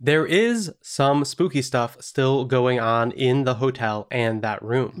 Yes. There is some spooky stuff still going on in the hotel and that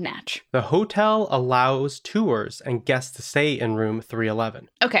room. Natch. The hotel allows tours and guests to stay in room 311.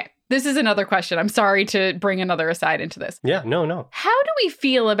 Okay. This is another question. I'm sorry to bring another aside into this. Yeah, no. How do we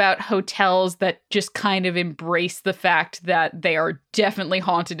feel about hotels that just kind of embrace the fact that they are definitely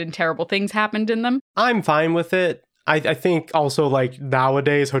haunted and terrible things happened in them? I'm fine with it. I think also like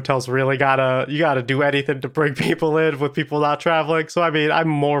nowadays hotels really gotta do anything to bring people in with people not traveling. So I mean, I'm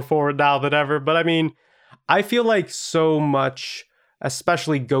more for it now than ever. But I mean, I feel like so much,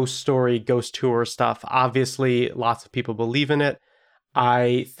 especially ghost story, ghost tour stuff, obviously lots of people believe in it.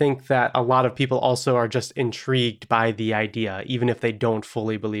 I think that a lot of people also are just intrigued by the idea, even if they don't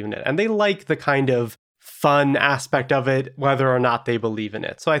fully believe in it. And they like the kind of fun aspect of it, whether or not they believe in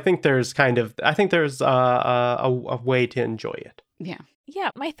it. So I think there's a way to enjoy it. Yeah.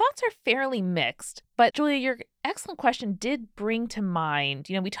 Yeah, my thoughts are fairly mixed. But Julia, your excellent question did bring to mind,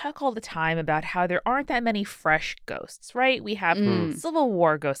 we talk all the time about how there aren't that many fresh ghosts, right? We have Civil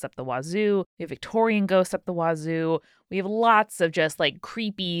War ghosts up the wazoo. We have Victorian ghosts up the wazoo. We have lots of just like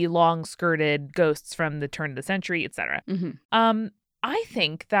creepy, long-skirted ghosts from the turn of the century, etc. I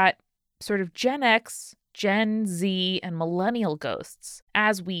think that sort of Gen X, Gen Z, and millennial ghosts,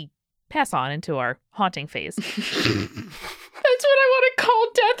 as we pass on into our haunting phase. That's what I want to call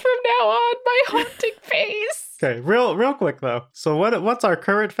death from now on, my haunting phase. Okay, real quick though. So what's our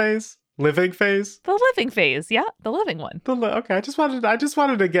current phase? Living phase? The living phase, yeah, the living one. Okay, I just wanted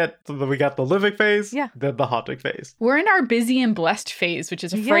to get we got the living phase, yeah, then the haunting phase. We're in our busy and blessed phase, which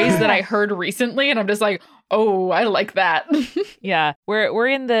is a phrase that I heard recently, and I'm just like, oh, I like that. Yeah, we're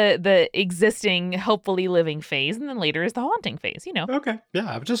in the existing, hopefully living phase, and then later is the haunting phase, Okay,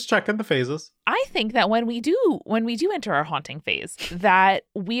 yeah, I'm just checking the phases. I think that when we do enter our haunting phase, that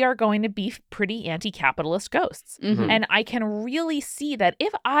we are going to be pretty anti-capitalist ghosts. And I can really see that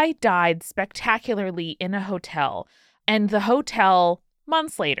if I died spectacularly in a hotel, and the hotel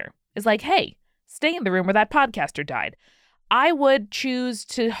months later is like, hey, stay in the room where that podcaster died, I would choose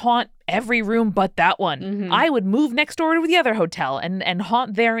to haunt every room but that one. I would move next door to the other hotel and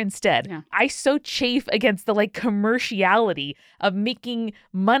haunt there instead. Yeah. I so chafe against the commerciality of making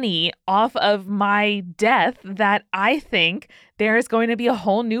money off of my death that I think there is going to be a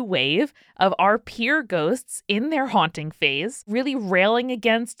whole new wave of our peer ghosts in their haunting phase, really railing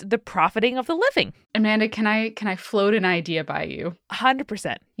against the profiting of the living. Amanda, can I float an idea by you?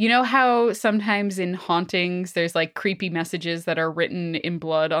 100%. You know how sometimes in hauntings there's creepy messages that are written in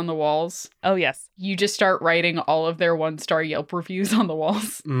blood on the walls? Oh, yes. You just start writing all of their 1-star Yelp reviews on the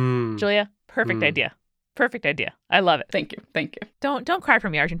walls. Julia, perfect idea. Perfect idea. I love it. Thank you. Don't cry for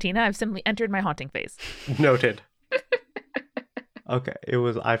me, Argentina. I've simply entered my haunting phase. Noted. Okay,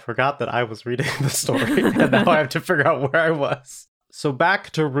 I forgot that I was reading the story, and now I have to figure out where I was. So back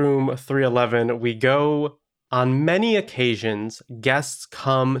to room 311, we go. On many occasions, guests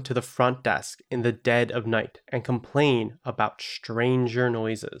come to the front desk in the dead of night and complain about stranger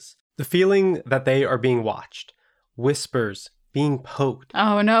noises. The feeling that they are being watched, whispers, being poked.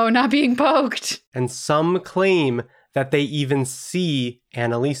 Oh no, not being poked. And some claim that they even see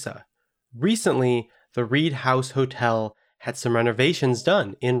Annalisa. Recently, the Reed House Hotel had some renovations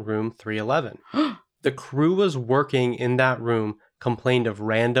done in room 311. The crew was working in that room complained of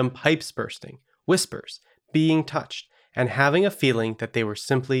random pipes bursting, whispers, being touched, and having a feeling that they were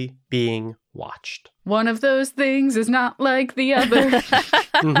simply being watched. One of those things is not like the other.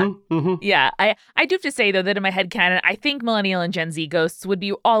 Yeah, I do have to say, though, that in my headcanon, I think millennial and Gen Z ghosts would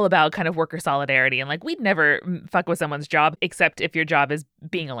be all about kind of worker solidarity. And we'd never fuck with someone's job, except if your job is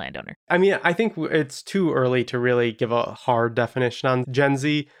being a landowner. I mean, I think it's too early to really give a hard definition on Gen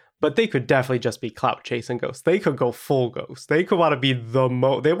Z. But they could definitely just be clout chasing ghosts. They could go full ghost. They could want to be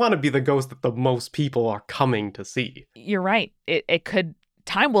they want to be the ghost that the most people are coming to see. You're right. It could.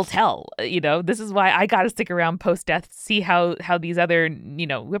 Time will tell. This is why I got to stick around post-death to see how these other,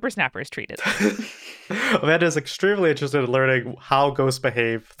 whippersnappers treat it. Amanda's extremely interested in learning how ghosts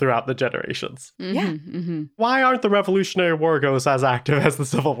behave throughout the generations. Why aren't the Revolutionary War ghosts as active as the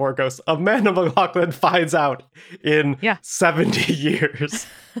Civil War ghosts? Amanda McLaughlin finds out in 70 years.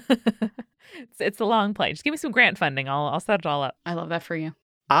 It's a long play. Just give me some grant funding. I'll set it all up. I love that for you.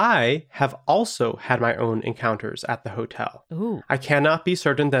 I have also had my own encounters at the hotel. Ooh. I cannot be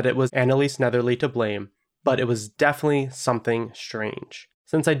certain that it was Annalise Netherly to blame, but it was definitely something strange.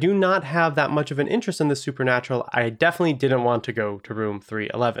 Since I do not have that much of an interest in the supernatural, I definitely didn't want to go to room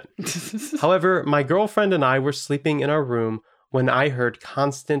 311. However, my girlfriend and I were sleeping in our room when I heard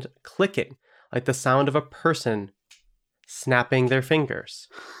constant clicking, like the sound of a person snapping their fingers.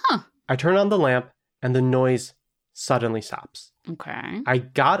 I turn on the lamp and the noise suddenly stops. Okay. I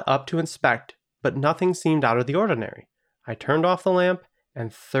got up to inspect, but nothing seemed out of the ordinary. I turned off the lamp,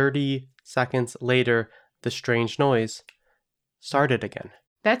 and 30 seconds later, the strange noise started again.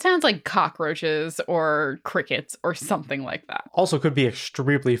 That sounds like cockroaches or crickets or something like that. Also could be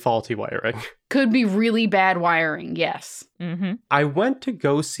extremely faulty wiring. Could be really bad wiring, yes. I went to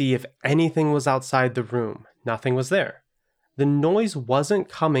go see if anything was outside the room. Nothing was there. The noise wasn't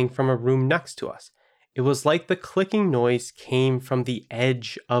coming from a room next to us. It was like the clicking noise came from the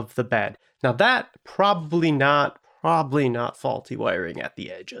edge of the bed. Now that probably not faulty wiring at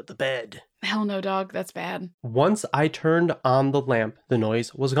the edge of the bed. Hell no, dog. That's bad. Once I turned on the lamp, the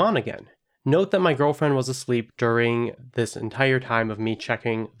noise was gone again. Note that my girlfriend was asleep during this entire time of me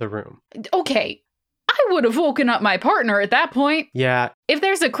checking the room. Okay, I would have woken up my partner at that point. Yeah. If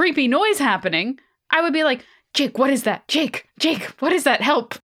there's a creepy noise happening, I would be like, Jake, what is that? Jake, what is that?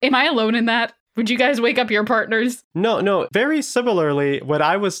 Help. Am I alone in that? Would you guys wake up your partners? No. Very similarly, when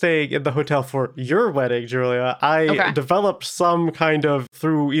I was staying in the hotel for your wedding, Julia, I developed some kind of,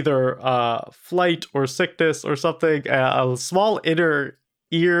 through either flight or sickness or something, a small inner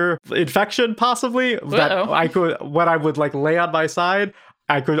ear infection, possibly. That I could, when I would like lay on my side,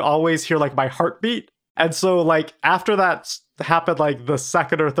 I could always hear like my heartbeat. And so like after that happened like the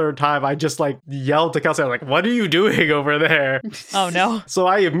second or third time, I just like yelled to Kelsey, I was like, what are you doing over there? Oh no. So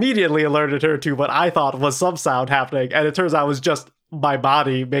I immediately alerted her to what I thought was some sound happening, and it turns out it was just my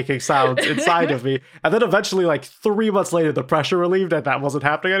body making sounds inside of me. And then eventually, like 3 months later, the pressure relieved and that wasn't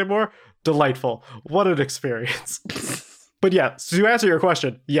happening anymore. Delightful. What an experience. But yeah, to answer your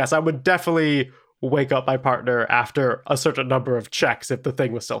question, yes, I would definitely wake up my partner after a certain number of checks if the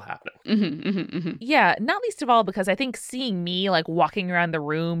thing was still happening. Yeah, not least of all because I think seeing me like walking around the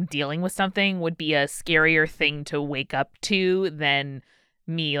room dealing with something would be a scarier thing to wake up to than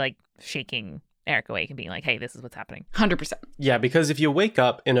me like shaking Eric awake and being like, hey, this is what's happening. 100%. Yeah, because if you wake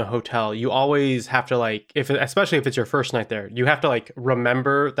up in a hotel, you always have to like, especially if it's your first night there, you have to like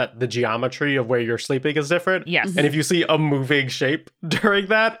remember that the geometry of where you're sleeping is different. Yes. And if you see a moving shape during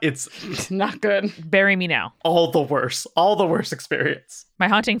that, it's not good. Bury me now. All the worst experience. My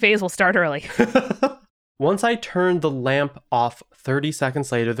haunting phase will start early. Once I turned the lamp off, 30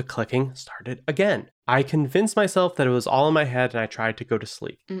 seconds later, the clicking started again. I convinced myself that it was all in my head and I tried to go to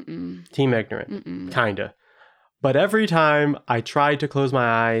sleep. Team ignorant. Kinda. But every time I tried to close my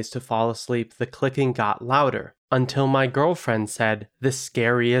eyes to fall asleep, the clicking got louder until my girlfriend said the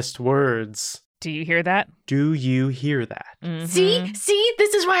scariest words. Do you hear that? Do you hear that? See,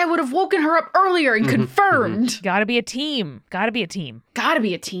 this is why I would have woken her up earlier and confirmed. Gotta be a team.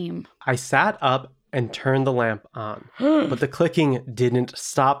 I sat up and turned the lamp on, but the clicking didn't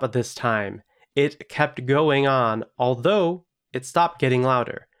stop at this time. It kept going on, although it stopped getting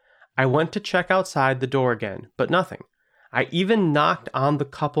louder. I went to check outside the door again, but nothing. I even knocked on the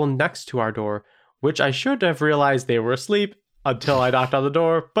couple next to our door, which I should have realized they were asleep until I knocked on the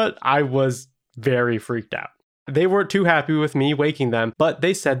door, but I was very freaked out. They weren't too happy with me waking them, but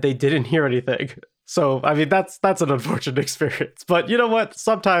they said they didn't hear anything. So, I mean, that's an unfortunate experience. But you know what?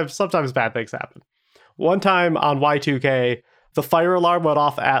 Sometimes bad things happen. One time on Y2K, the fire alarm went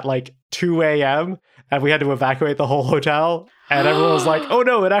off at like 2 a.m. and we had to evacuate the whole hotel. And everyone was like, oh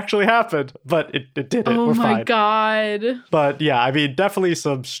no, it actually happened. But it didn't. We're fine. Oh my God. But yeah, I mean, definitely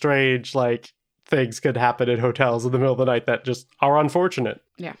some strange like things could happen in hotels in the middle of the night that just are unfortunate.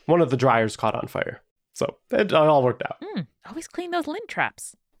 Yeah. One of the dryers caught on fire. So it all worked out. Always clean those lint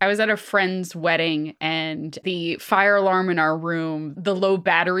traps. I was at a friend's wedding and the fire alarm in our room, the low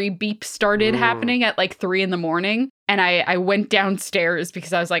battery beep started happening at like 3 a.m. And I went downstairs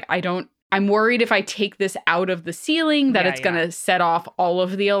because I was like, I'm worried if I take this out of the ceiling that it's going to set off all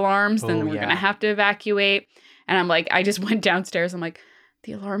of the alarms. Then we're going to have to evacuate. And I'm like, I just went downstairs. I'm like,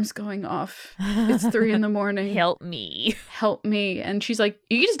 the alarm's going off. It's 3 a.m. Help me. And she's like,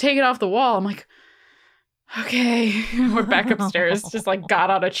 you can just take it off the wall. I'm like, okay. We're back upstairs. Just like got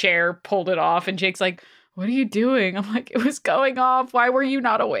on a chair, pulled it off. And Jake's like, what are you doing? I'm like, it was going off. Why were you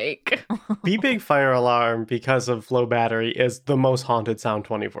not awake? Beeping fire alarm because of low battery is the most haunted sound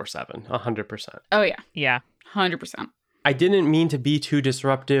 24/7. 100%. Oh, yeah. Yeah. 100%. I didn't mean to be too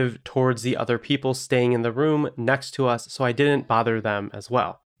disruptive towards the other people staying in the room next to us, so I didn't bother them as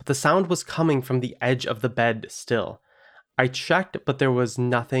well. But the sound was coming from the edge of the bed still. I checked, but there was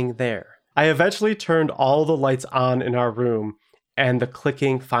nothing there. I eventually turned all the lights on in our room, and the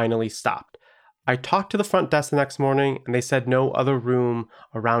clicking finally stopped. I talked to the front desk the next morning, and they said no other room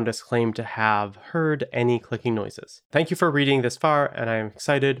around us claimed to have heard any clicking noises. Thank you for reading this far, and I am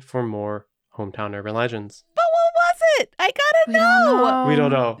excited for more Hometown Urban Legends. But what was it? I gotta know. We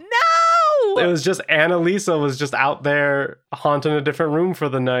don't know. No! It was just Annalisa was just out there haunting a different room for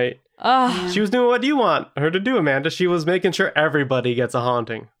the night. She was doing what you want her to do, Amanda. She was making sure everybody gets a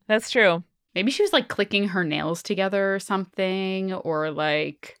haunting. That's true. Maybe she was like clicking her nails together or something, or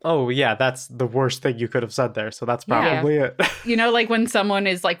like... Oh, yeah, that's the worst thing you could have said there. So that's probably it. You know, like when someone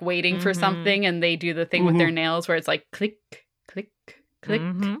is like waiting for something and they do the thing with their nails where it's like click, click, click.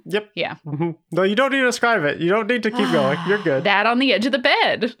 Yep. Yeah. No, you don't need to describe it. You don't need to keep going. You're good. That on the edge of the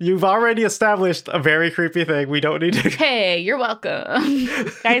bed. You've already established a very creepy thing. We don't need to. Hey, you're welcome.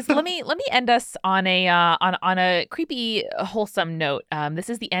 Guys, let me end us on a creepy, wholesome note. This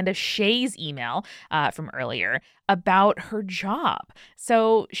is the end of Shay's email from earlier about her job.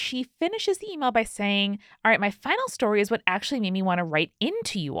 So she finishes the email by saying, all right, my final story is what actually made me want to write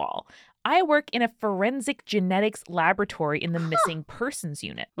into you all. I work in a forensic genetics laboratory in the missing persons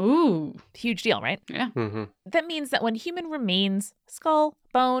unit. Ooh. Huge deal, right? Yeah. Mm-hmm. That means that when human remains, skull,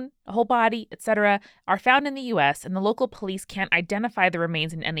 bone, a whole body, etc., are found in the U.S. and the local police can't identify the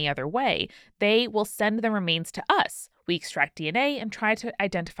remains in any other way, they will send the remains to us. We extract DNA and try to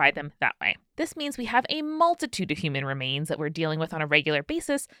identify them that way. This means we have a multitude of human remains that we're dealing with on a regular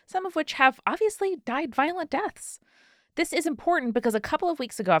basis, some of which have obviously died violent deaths. This is important because a couple of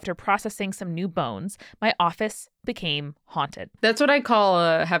weeks ago, after processing some new bones, my office became haunted. That's what I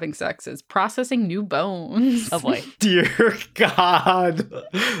call having sex, is processing new bones. Oh boy. Dear God.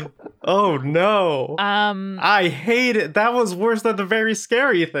 Oh no. I hate it. That was worse than the very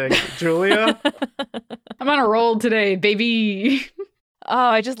scary thing, Julia. I'm on a roll today, baby. Oh,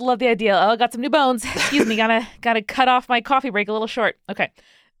 I just love the idea. Oh, I got some new bones. Excuse me, gotta cut off my coffee break a little short. Okay.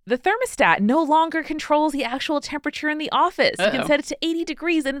 The thermostat no longer controls the actual temperature in the office. You can set it to 80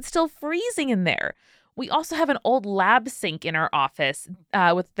 degrees and it's still freezing in there. We also have an old lab sink in our office.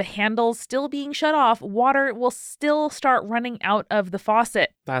 With the handles still being shut off, water will still start running out of the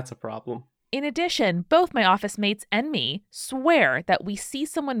faucet. That's a problem. In addition, both my office mates and me swear that we see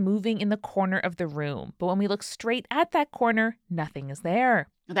someone moving in the corner of the room. But when we look straight at that corner, nothing is there.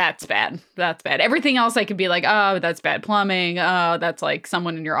 That's bad. That's bad. Everything else I could be like, oh, that's bad plumbing. Oh, that's like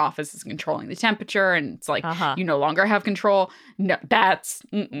someone in your office is controlling the temperature and it's like you no longer have control. No, that's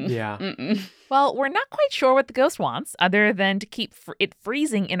Yeah. Well, we're not quite sure what the ghost wants other than to keep it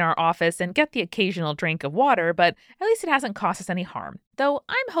freezing in our office and get the occasional drink of water, but at least it hasn't caused us any harm. Though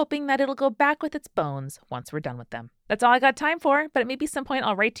I'm hoping that it'll go back with its bones once we're done with them. That's all I got time for, but maybe some point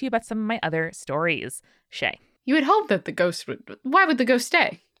I'll write to you about some of my other stories. Shay. You would hope that the ghost would. Why would the ghost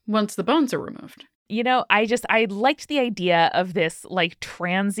stay once the bones are removed? You know, I liked the idea of this like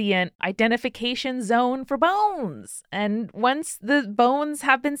transient identification zone for bones. And once the bones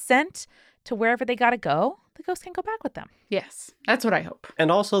have been sent to wherever they gotta go, the ghost can go back with them. Yes, that's what I hope. And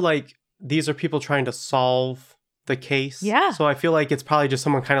also, like, these are people trying to solve the case. Yeah. So I feel like it's probably just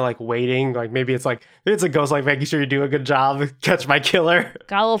someone kind of like waiting. Like maybe it's a ghost like making sure you do a good job, catch my killer.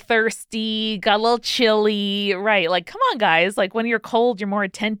 Got a little thirsty, got a little chilly. Right. Like, come on, guys. Like when you're cold, you're more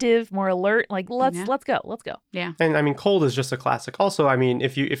attentive, more alert. Like, let's go. Let's go. Yeah. And I mean, cold is just a classic. Also, I mean,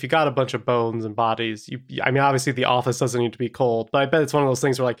 if you got a bunch of bones and bodies, I mean, obviously the office doesn't need to be cold, but I bet it's one of those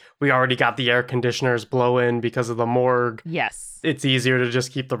things where like we already got the air conditioners blowing because of the morgue. Yes. It's easier to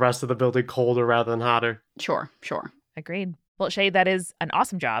just keep the rest of the building colder rather than hotter. Sure. Agreed. Well, Shay, that is an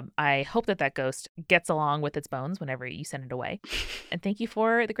awesome job. I hope that ghost gets along with its bones whenever you send it away. And thank you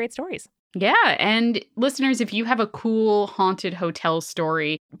for the great stories. Yeah. And listeners, if you have a cool haunted hotel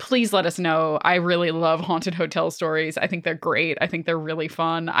story, please let us know. I really love haunted hotel stories. I think they're great. I think they're really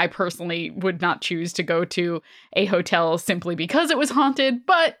fun. I personally would not choose to go to a hotel simply because it was haunted,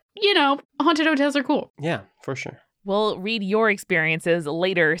 but, you know, haunted hotels are cool. Yeah, for sure. We'll read your experiences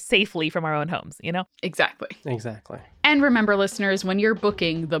later safely from our own homes, you know? Exactly. And remember, listeners, when you're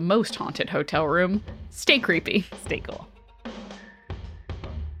booking the most haunted hotel room, stay creepy. Stay cool.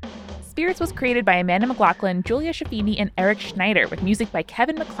 Spirits was created by Amanda McLaughlin, Julia Schaffini, and Eric Schneider, with music by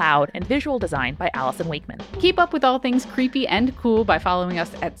Kevin MacLeod and visual design by Allison Wakeman. Keep up with all things creepy and cool by following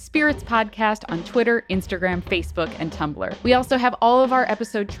us at Spirits Podcast on Twitter, Instagram, Facebook, and Tumblr. We also have all of our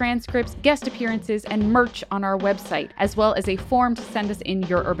episode transcripts, guest appearances, and merch on our website, as well as a form to send us in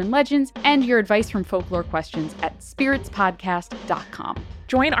your urban legends and your advice from folklore questions at spiritspodcast.com.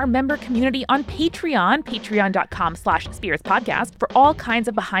 Join our member community on Patreon, patreon.com/spiritspodcast, for all kinds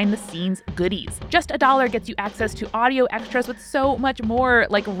of behind-the-scenes goodies. Just $1 gets you access to audio extras with so much more,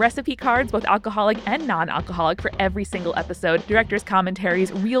 like recipe cards, both alcoholic and non-alcoholic, for every single episode, director's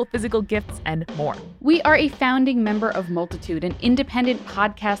commentaries, real physical gifts, and more. We are a founding member of Multitude, an independent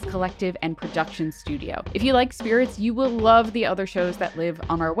podcast collective and production studio. If you like Spirits, you will love the other shows that live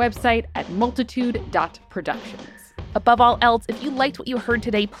on our website at multitude.productions. Above all else, if you liked what you heard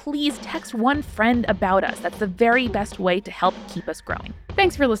today, please text one friend about us. That's the very best way to help keep us growing.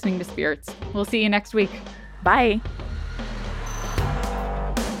 Thanks for listening to Spirits. We'll see you next week. Bye.